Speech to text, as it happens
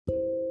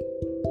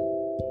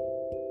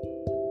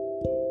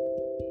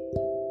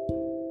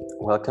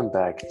Welcome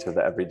back to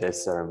the Everyday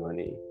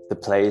Ceremony, the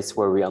place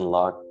where we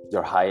unlock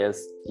your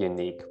highest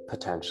unique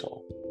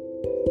potential.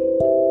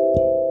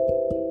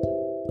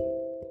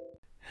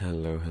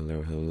 Hello,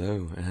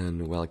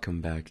 and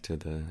welcome back to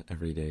the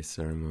Everyday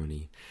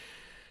Ceremony.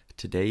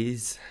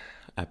 Today's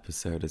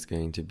episode is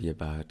going to be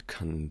about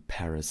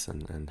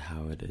comparison and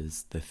how it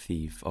is the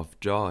thief of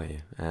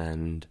joy.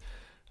 And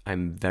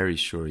I'm very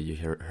sure you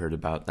heard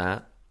about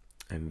that.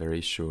 I'm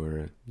very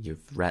sure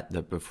you've read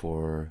that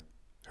before,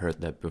 heard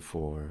that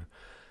before,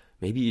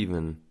 maybe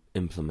even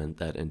implement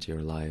that into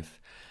your life.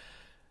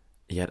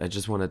 Yet I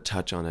just want to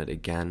touch on it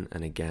again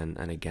and again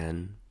and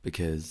again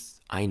because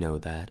I know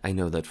that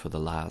for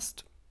the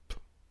last,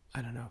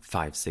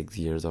 5-6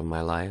 years of my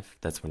life.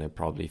 That's when it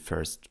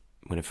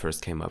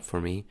first came up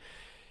for me.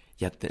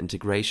 Yet the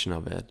integration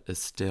of it is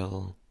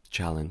still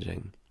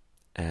challenging.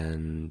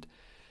 And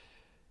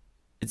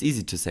it's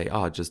easy to say,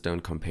 just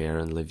don't compare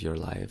and live your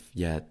life.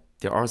 Yet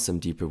there are some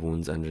deeper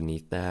wounds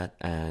underneath that.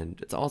 And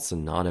it's also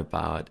not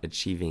about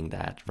achieving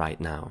that right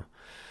now.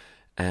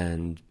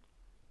 And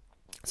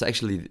so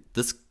actually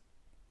this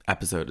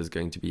episode is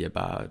going to be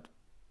about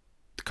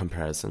the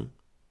comparison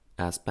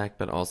aspect,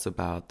 but also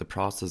about the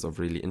process of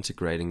really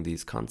integrating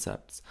these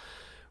concepts,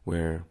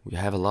 where we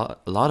have a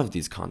lot of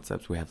these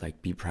concepts. We have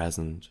like be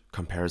present,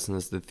 comparison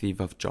is the thief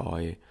of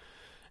joy,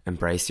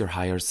 embrace your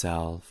higher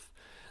self,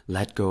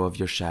 let go of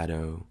your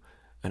shadow,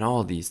 and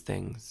all these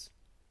things.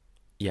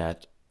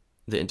 Yet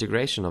the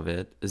integration of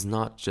it is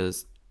not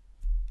just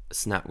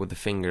snap with the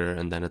finger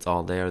and then it's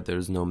all there.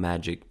 There's no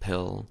magic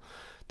pill.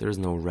 There's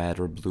no red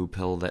or blue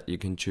pill that you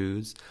can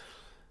choose.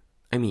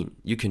 I mean,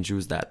 you can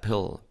choose that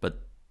pill,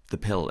 but the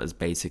pill is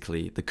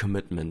basically the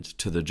commitment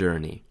to the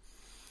journey.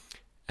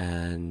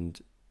 And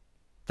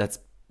that's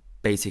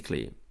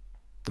basically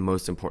the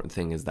most important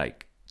thing, is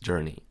like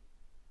journey.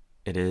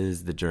 It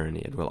is the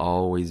journey. It will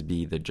always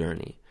be the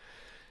journey.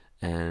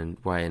 And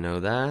why I know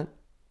that?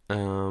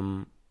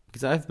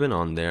 Because I've been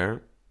on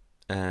there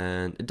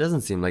and it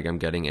doesn't seem like I'm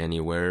getting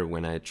anywhere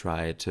when I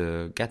try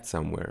to get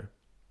somewhere.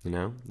 You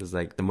know, there's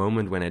like the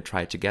moment when I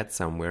try to get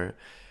somewhere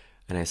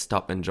and I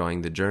stop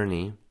enjoying the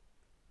journey,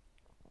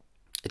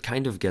 it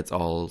kind of gets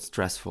all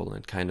stressful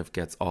and kind of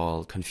gets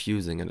all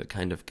confusing, and it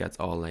kind of gets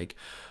all like,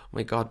 oh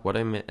my God, what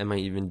am I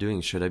even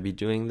doing? Should I be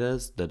doing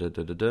this? A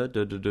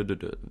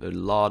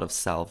lot of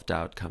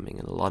self-doubt coming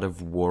and a lot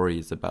of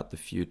worries about the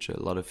future,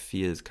 a lot of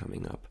fears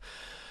coming up.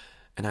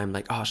 And I'm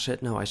like, oh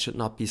shit, no, I should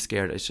not be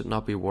scared. I should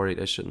not be worried.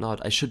 I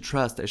should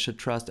trust.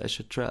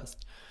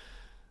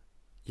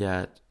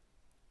 Yet,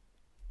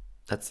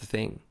 that's the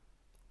thing.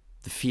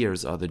 The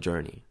fears are the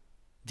journey.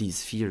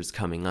 These fears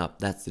coming up,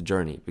 that's the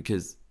journey.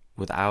 Because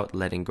without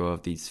letting go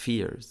of these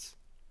fears,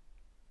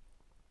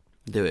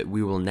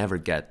 we will never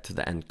get to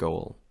the end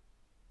goal.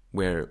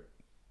 Where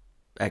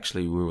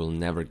actually we will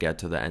never get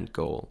to the end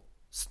goal.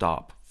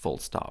 Stop, full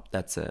stop,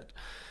 that's it.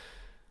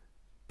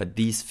 But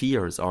these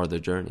fears are the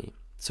journey.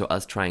 So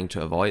us trying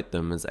to avoid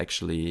them is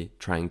actually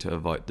trying to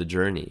avoid the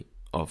journey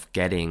of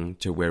getting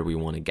to where we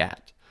want to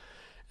get.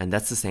 And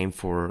that's the same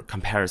for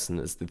comparison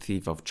is the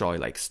thief of joy.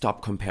 Like,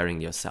 stop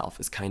comparing yourself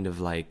is kind of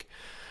like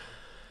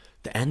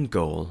the end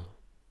goal.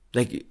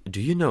 Like,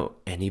 do you know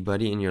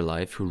anybody in your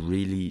life who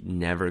really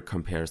never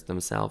compares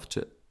themselves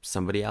to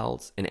somebody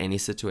else in any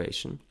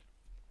situation?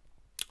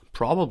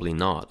 Probably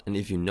not. And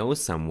if you know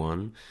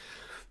someone,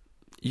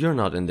 you're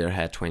not in their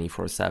head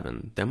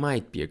 24/7. There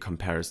might be a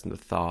comparison, a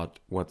thought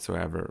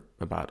whatsoever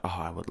about,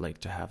 I would like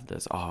to have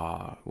this.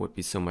 It would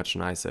be so much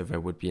nicer if I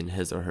would be in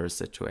his or her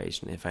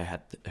situation, if I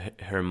had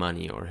her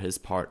money or his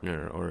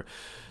partner or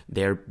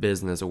their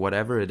business or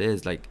whatever it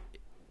is. Like,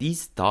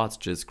 these thoughts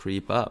just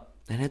creep up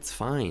and it's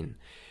fine.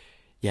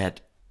 Yet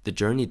the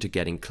journey to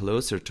getting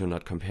closer to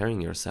not comparing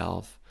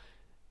yourself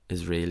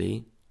is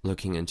really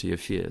looking into your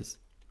fears.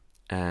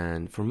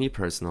 And for me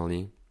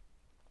personally,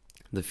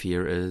 the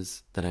fear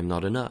is that I'm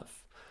not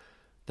enough,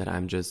 that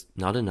I'm just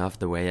not enough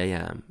the way I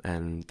am,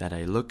 and that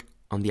I look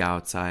on the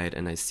outside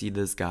and I see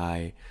this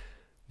guy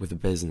with a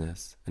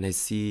business, and I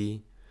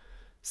see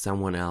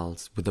someone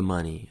else with the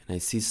money, and I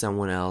see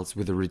someone else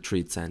with a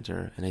retreat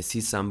center, and I see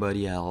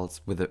somebody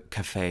else with a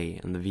cafe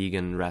and the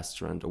vegan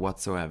restaurant or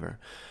whatsoever.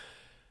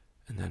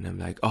 And then I'm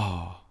like,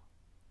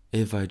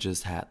 if I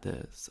just had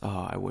this,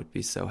 I would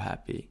be so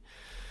happy.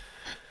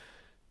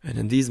 And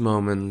in these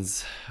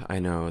moments, I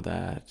know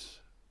that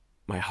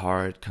my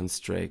heart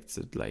constricts,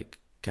 it like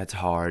gets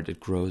hard, it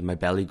grows, my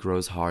belly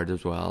grows hard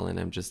as well, and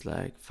I'm just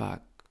like,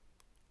 fuck.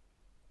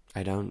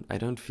 I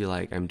don't feel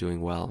like I'm doing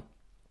well.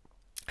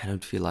 I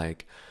don't feel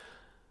like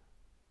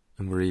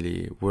I'm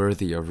really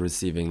worthy of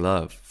receiving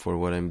love for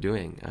what I'm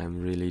doing. I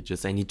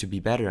need to be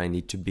better. I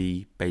need to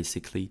be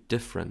basically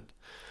different.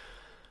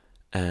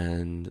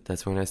 And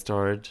that's when I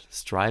started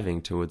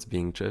striving towards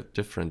being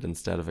different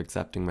instead of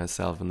accepting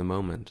myself in the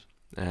moment.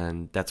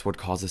 And that's what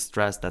causes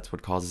stress. That's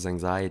what causes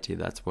anxiety.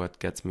 That's what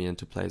gets me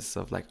into places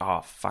of like,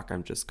 fuck,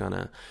 I'm just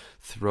gonna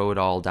throw it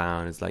all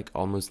down. It's like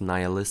almost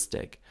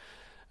nihilistic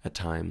at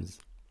times.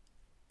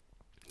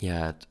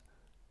 Yet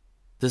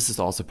this is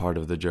also part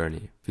of the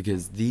journey,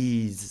 because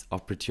these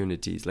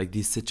opportunities, like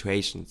these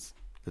situations,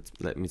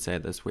 let me say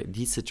it this way,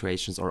 these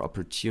situations are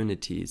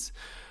opportunities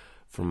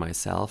for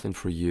myself and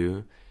for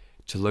you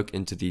to look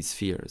into these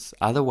fears.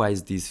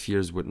 Otherwise, these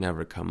fears would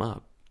never come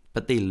up,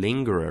 but they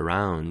linger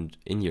around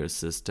in your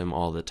system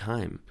all the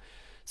time.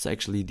 So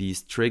actually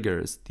these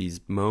triggers, these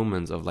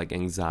moments of like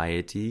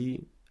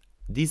anxiety,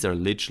 these are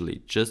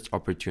literally just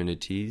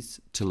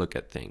opportunities to look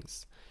at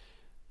things,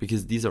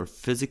 because these are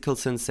physical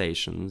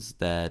sensations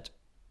that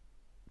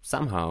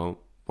somehow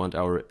want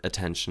our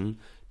attention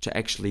to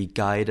actually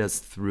guide us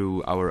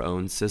through our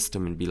own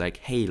system and be like,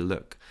 hey,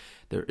 look,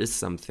 there is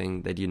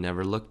something that you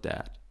never looked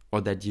at,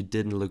 or that you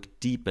didn't look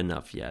deep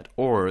enough yet,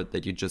 or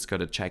that you just got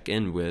to check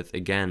in with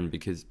again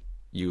because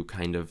you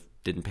kind of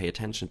didn't pay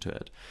attention to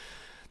it.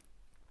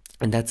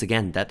 And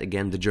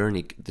the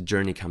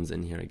journey comes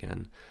in here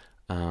again.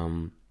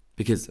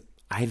 Because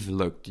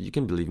you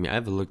can believe me,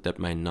 I've looked at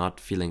my not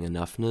feeling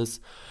enoughness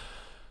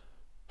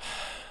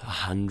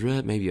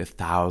 100, maybe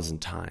 1,000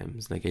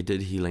 times. Like I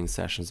did healing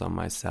sessions on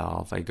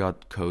myself, I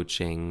got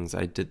coachings,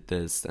 I did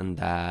this and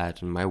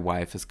that, and my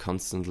wife is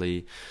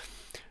constantly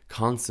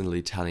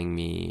telling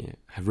me,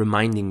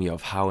 reminding me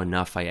of how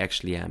enough I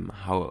actually am,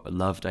 how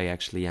loved I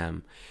actually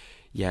am.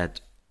 Yet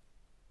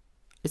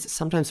I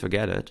sometimes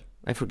forget it.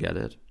 I forget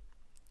it.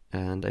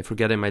 And I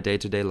forget it in my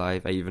day-to-day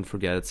life. I even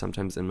forget it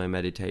sometimes in my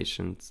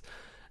meditations.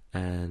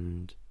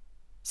 And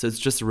so it's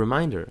just a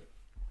reminder.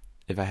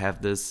 If I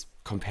have this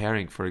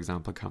comparing, for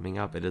example, coming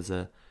up, it is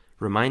a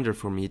reminder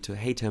for me to,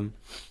 hey, Tim,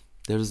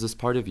 there's this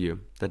part of you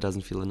that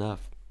doesn't feel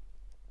enough.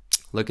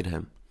 Look at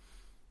him.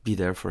 Be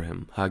there for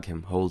him. Hug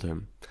him. Hold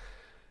him.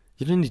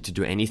 You don't need to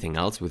do anything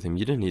else with him.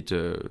 You don't need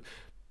to,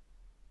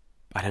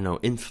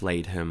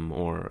 inflate him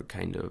or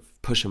kind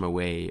of push him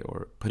away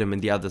or put him in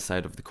the other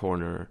side of the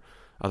corner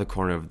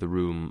of the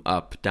room,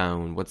 up,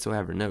 down,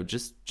 whatsoever. No,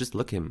 just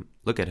look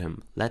at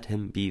him. Let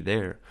him be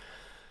there.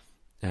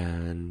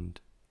 And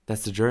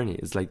that's the journey.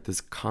 It's like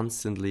this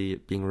constantly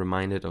being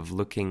reminded of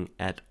looking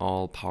at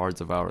all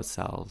parts of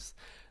ourselves,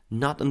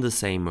 not in the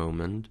same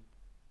moment,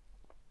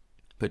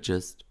 but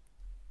just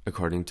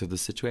according to the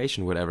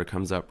situation, whatever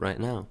comes up right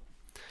now.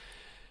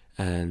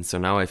 And so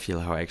now I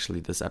feel how actually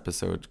this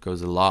episode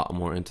goes a lot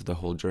more into the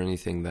whole journey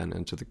thing than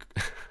into the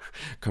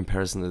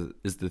comparison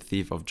is the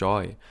thief of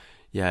joy.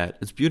 Yeah,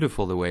 it's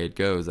beautiful the way it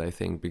goes, I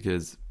think,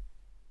 because,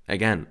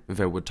 again, if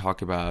I would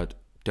talk about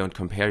don't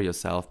compare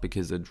yourself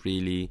because it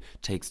really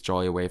takes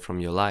joy away from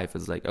your life,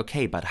 it's like,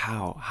 okay, but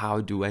how? How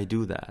do I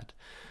do that?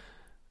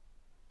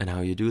 And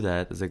how you do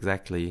that is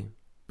exactly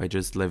by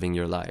just living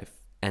your life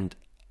and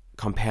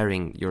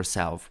comparing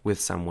yourself with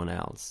someone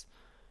else.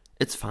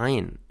 It's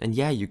fine. And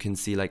yeah, you can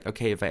see like,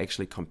 okay, if I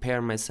actually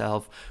compare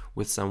myself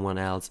with someone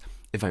else,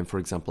 if I'm, for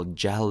example,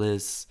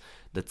 jealous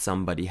that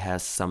somebody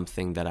has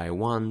something that I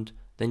want,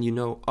 then you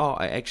know, oh,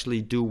 I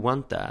actually do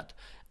want that.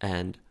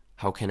 And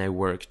how can I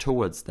work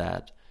towards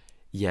that?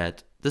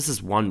 Yet, this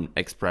is one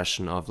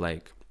expression of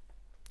like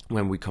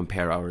when we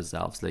compare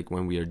ourselves, like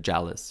when we are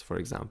jealous, for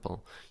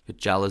example. You're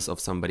jealous of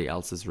somebody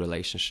else's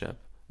relationship.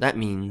 That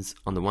means,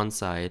 on the one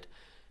side,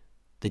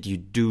 that you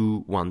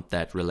do want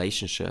that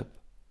relationship.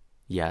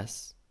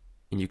 Yes,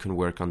 and you can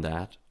work on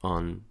that,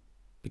 on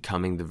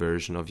becoming the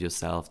version of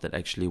yourself that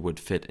actually would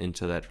fit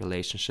into that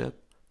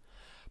relationship.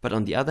 But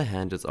on the other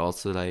hand, it's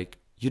also like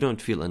you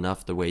don't feel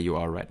enough the way you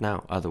are right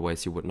now.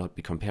 Otherwise, you would not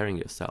be comparing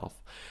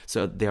yourself.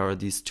 So there are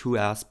these two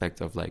aspects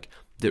of like,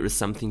 there is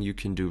something you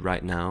can do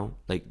right now,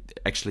 like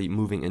actually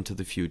moving into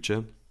the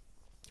future,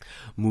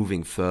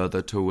 moving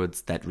further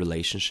towards that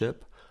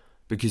relationship,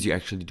 because you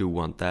actually do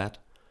want that.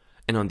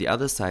 And on the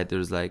other side,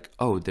 there's like,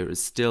 oh, there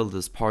is still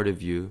this part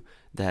of you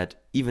that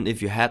even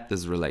if you had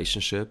this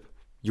relationship,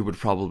 you would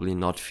probably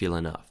not feel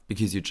enough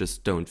because you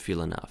just don't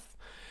feel enough.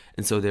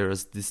 And so there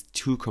is these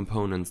two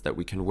components that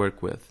we can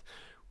work with,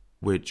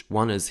 which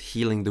one is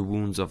healing the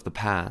wounds of the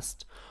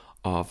past,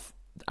 of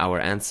our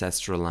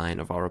ancestral line,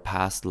 of our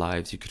past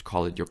lives. You could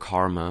call it your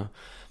karma.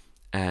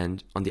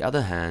 And on the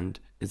other hand,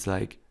 it's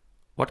like,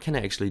 what can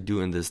I actually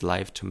do in this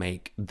life to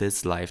make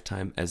this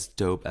lifetime as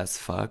dope as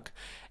fuck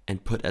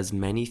and put as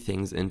many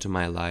things into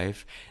my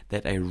life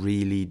that I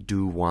really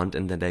do want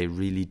and that I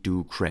really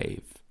do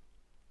crave?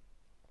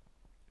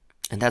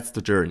 And that's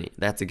the journey.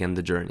 That's again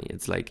the journey.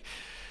 It's like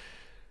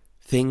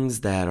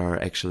things that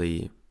are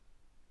actually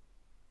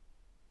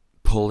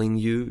pulling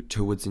you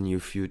towards a new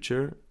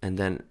future, and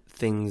then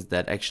things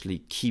that actually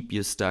keep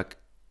you stuck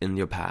in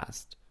your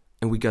past.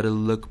 And we got to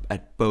look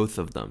at both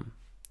of them.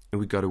 And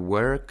we got to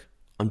work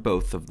on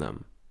both of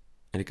them.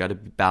 And it got to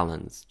be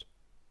balanced.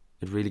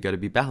 It really got to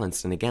be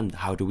balanced. And again,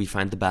 how do we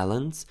find the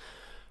balance?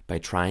 By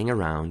trying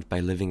around,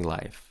 by living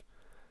life.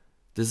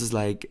 This is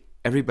like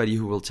everybody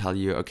who will tell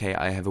you, okay,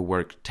 I have a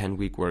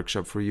 10-week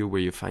workshop for you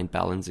where you find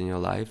balance in your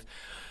life.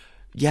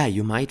 Yeah,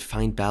 you might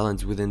find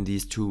balance within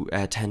these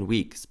 10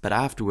 weeks, but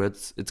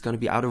afterwards it's going to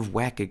be out of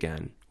whack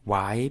again.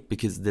 Why?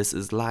 Because this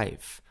is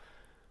life.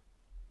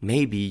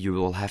 Maybe you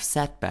will have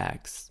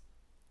setbacks.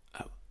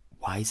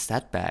 Why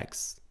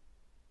setbacks?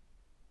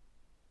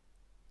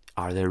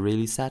 Are there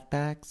really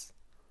setbacks?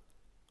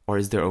 Or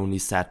is there only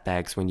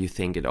setbacks when you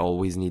think it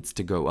always needs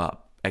to go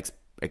up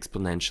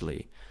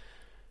exponentially?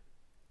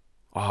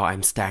 Oh,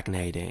 I'm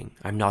stagnating.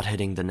 I'm not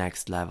hitting the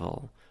next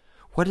level.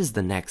 What is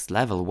the next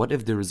level? What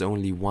if there is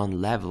only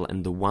one level,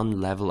 and the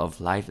one level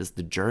of life is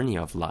the journey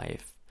of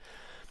life?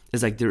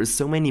 It's like there is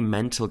so many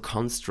mental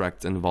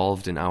constructs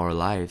involved in our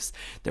lives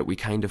that we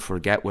kind of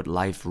forget what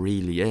life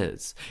really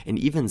is. And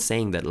even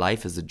saying that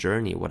life is a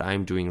journey, what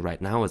I'm doing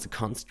right now is a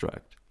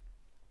construct.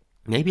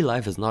 Maybe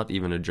life is not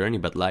even a journey,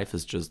 but life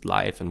is just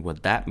life, and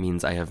what that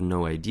means I have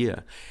no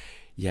idea.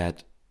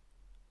 Yet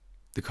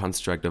the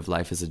construct of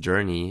life is a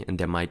journey, and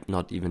there might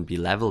not even be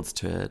levels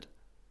to it,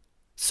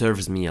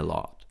 serves me a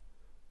lot.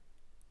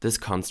 This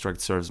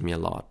construct serves me a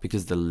lot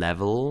because the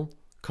level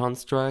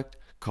construct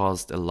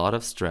caused a lot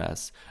of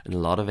stress and a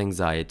lot of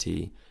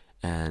anxiety,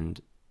 and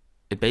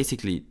it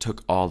basically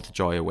took all the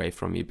joy away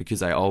from me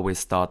because I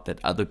always thought that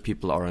other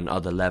people are on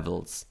other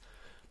levels,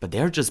 but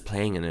they're just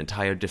playing an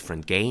entire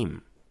different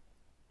game.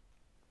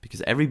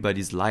 Because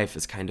everybody's life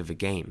is kind of a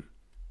game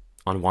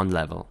on one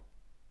level,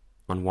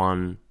 on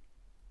one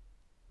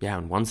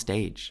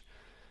stage.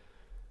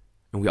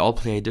 And we all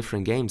play a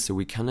different game, so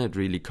we cannot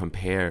really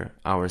compare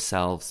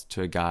ourselves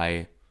to a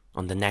guy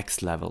on the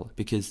next level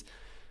because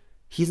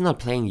he's not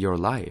playing your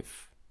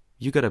life.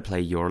 You gotta play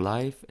your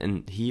life,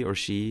 and he or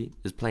she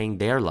is playing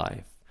their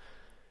life.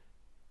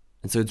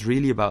 And so it's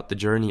really about the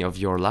journey of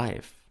your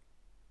life,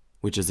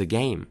 which is a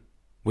game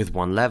with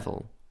one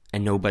level.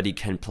 And nobody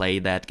can play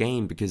that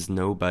game because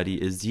nobody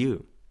is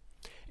you.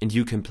 And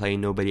you can play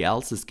nobody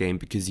else's game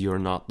because you're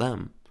not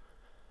them.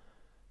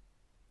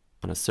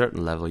 On a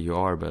certain level you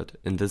are, but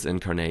in this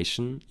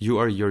incarnation, you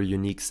are your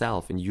unique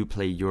self and you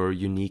play your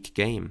unique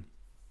game.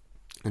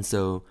 And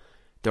so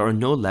there are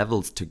no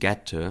levels to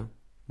get to,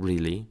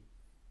 really.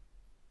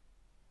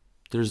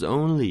 There's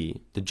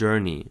only the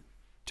journey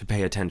to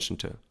pay attention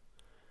to.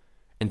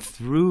 And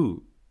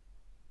through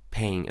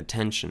paying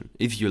attention,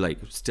 if you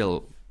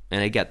still...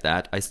 And I get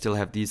that. I still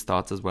have these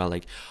thoughts as well,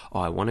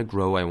 I want to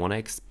grow, I want to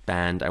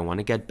expand, I want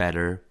to get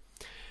better.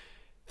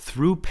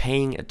 Through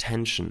paying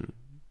attention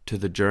to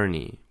the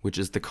journey, which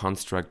is the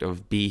construct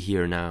of be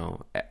here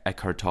now,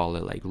 Eckhart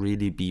Tolle,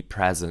 really be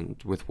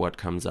present with what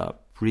comes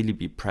up, really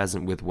be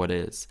present with what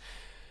is.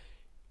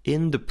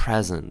 In the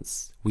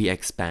presence, we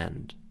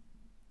expand.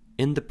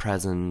 In the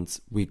presence,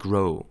 we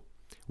grow.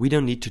 We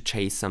don't need to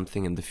chase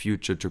something in the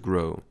future to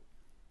grow.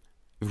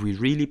 If we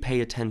really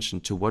pay attention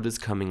to what is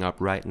coming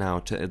up right now,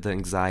 to the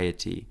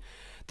anxiety,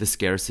 the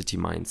scarcity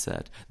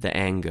mindset, the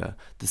anger,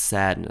 the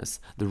sadness,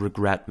 the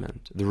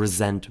regretment, the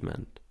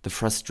resentment, the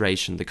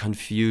frustration, the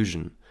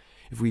confusion,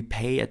 if we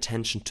pay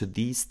attention to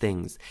these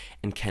things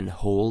and can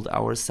hold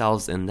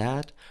ourselves in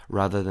that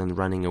rather than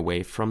running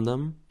away from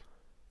them,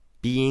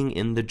 being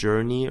in the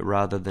journey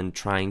rather than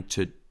trying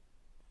to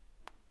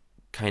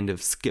kind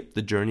of skip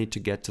the journey to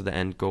get to the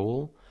end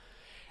goal,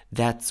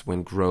 that's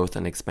when growth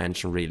and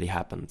expansion really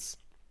happens.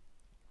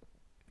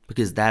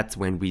 Because that's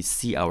when we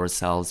see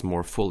ourselves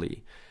more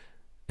fully.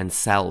 And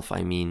self,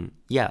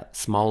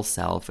 small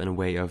self in a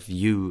way of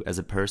you as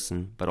a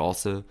person, but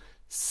also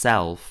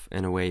self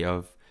in a way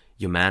of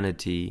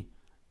humanity,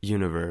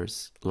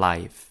 universe,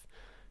 life.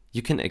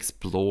 You can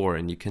explore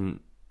and you can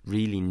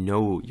really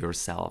know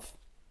yourself.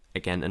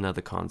 Again,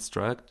 another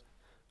construct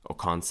or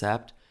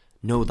concept,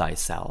 know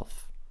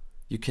thyself.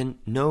 You can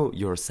know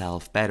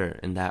yourself better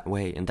in that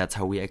way, and that's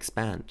how we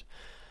expand.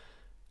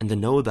 And the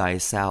know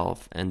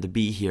thyself and the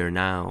be here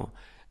now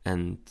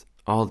and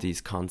all these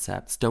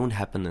concepts don't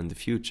happen in the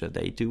future.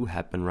 They do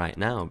happen right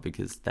now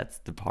because that's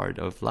the part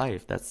of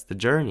life. That's the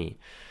journey.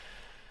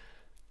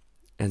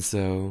 And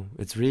so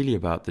it's really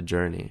about the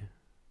journey.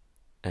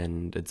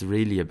 And it's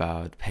really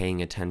about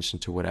paying attention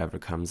to whatever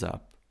comes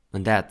up.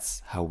 And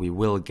that's how we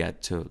will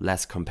get to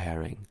less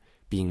comparing,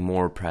 being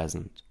more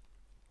present,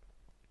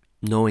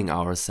 knowing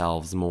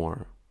ourselves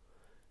more,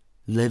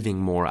 living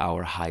more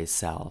our high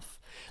self,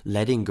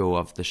 letting go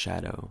of the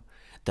shadow.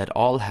 That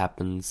all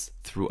happens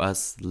through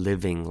us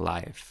living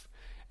life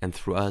and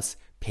through us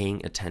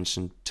paying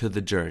attention to the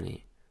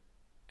journey.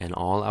 And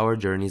all our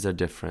journeys are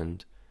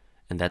different,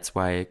 and that's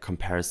why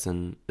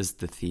comparison is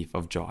the thief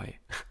of joy.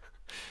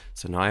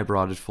 So now I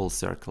brought it full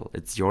circle.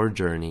 It's your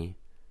journey,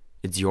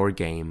 it's your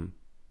game.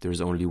 There's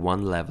only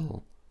one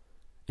level.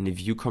 And if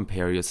you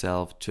compare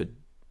yourself to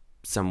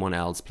someone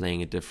else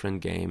playing a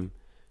different game,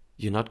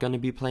 you're not going to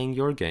be playing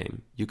your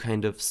game. You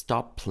kind of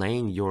stop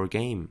playing your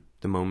game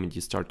the moment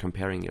you start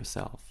comparing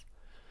yourself.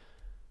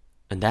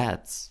 And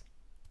that's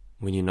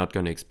when you're not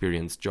going to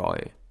experience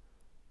joy.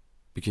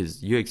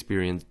 Because you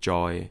experience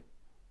joy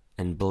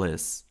and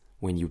bliss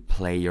when you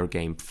play your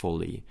game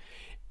fully,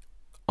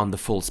 on the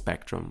full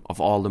spectrum of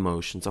all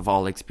emotions, of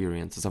all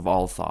experiences, of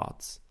all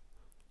thoughts,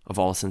 of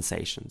all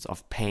sensations,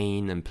 of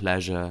pain and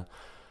pleasure,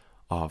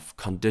 of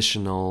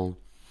conditional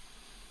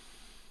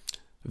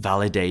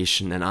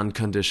validation and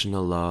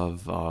unconditional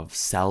love, of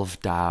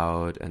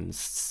self-doubt and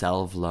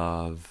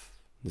self-love,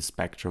 the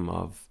spectrum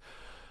of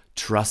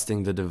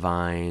trusting the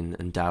divine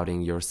and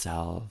doubting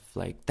yourself.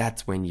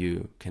 That's when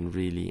you can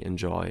really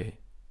enjoy,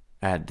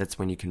 that's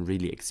when you can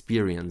really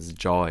experience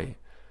joy.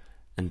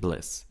 and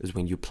bliss is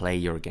when you play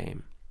your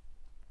game.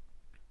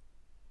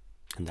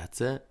 And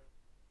that's it.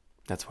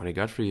 That's what I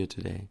got for you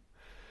today.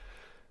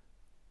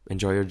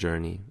 Enjoy your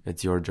journey.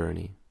 It's your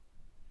journey.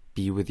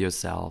 Be with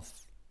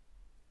yourself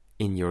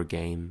in your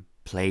game.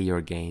 Play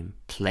your game.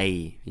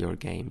 Play your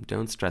game.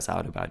 Don't stress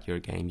out about your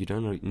game. You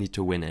don't need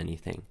to win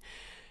anything.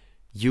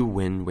 You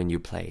win when you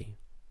play.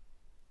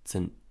 It's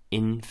an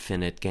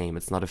infinite game.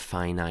 It's not a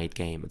finite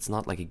game. It's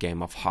not like a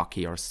game of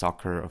hockey or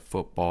soccer or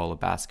football or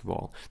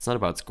basketball. It's not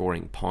about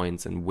scoring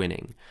points and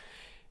winning.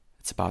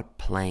 It's about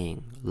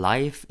playing.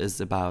 Life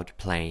is about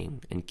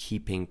playing and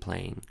keeping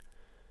playing.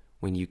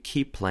 When you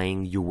keep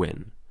playing, you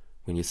win.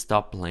 When you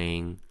stop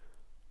playing,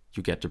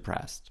 you get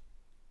depressed.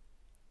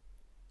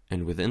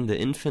 And within the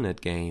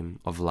infinite game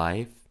of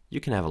life, you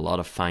can have a lot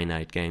of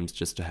finite games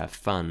just to have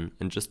fun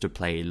and just to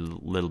play a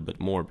little bit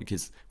more,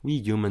 because we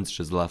humans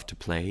just love to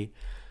play.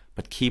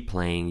 But keep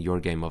playing your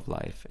game of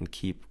life and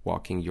keep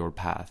walking your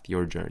path,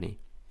 your journey.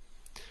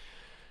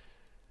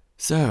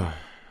 So,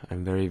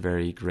 I'm very,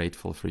 very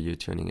grateful for you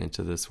tuning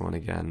into this one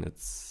again.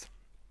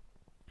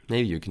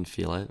 Maybe you can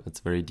feel it. It's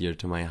very dear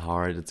to my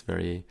heart. It's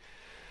very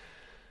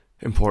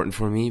important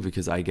for me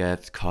because I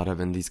get caught up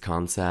in these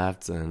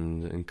concepts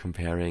and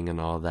comparing and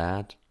all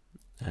that.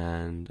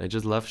 And I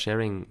just love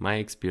sharing my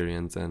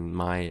experience and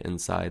my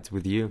insights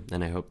with you.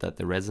 And I hope that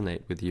they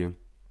resonate with you.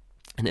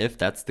 And if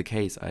that's the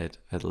case,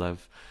 I'd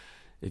love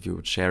if you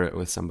would share it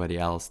with somebody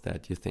else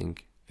that you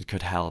think it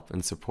could help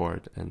and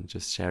support, and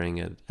just sharing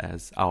it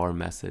as our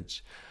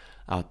message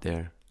out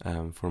there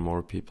for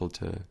more people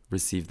to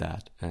receive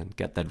that and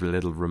get that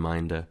little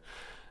reminder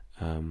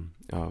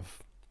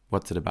of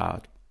what's it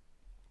about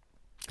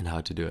and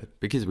how to do it.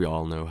 Because we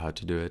all know how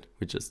to do it.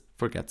 We just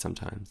forget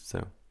sometimes.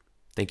 So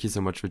thank you so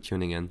much for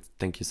tuning in.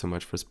 Thank you so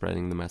much for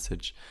spreading the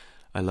message.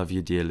 I love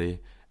you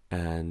dearly,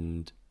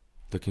 and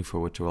looking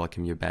forward to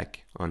welcome you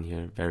back on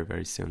here very,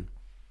 very soon.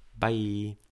 Bye.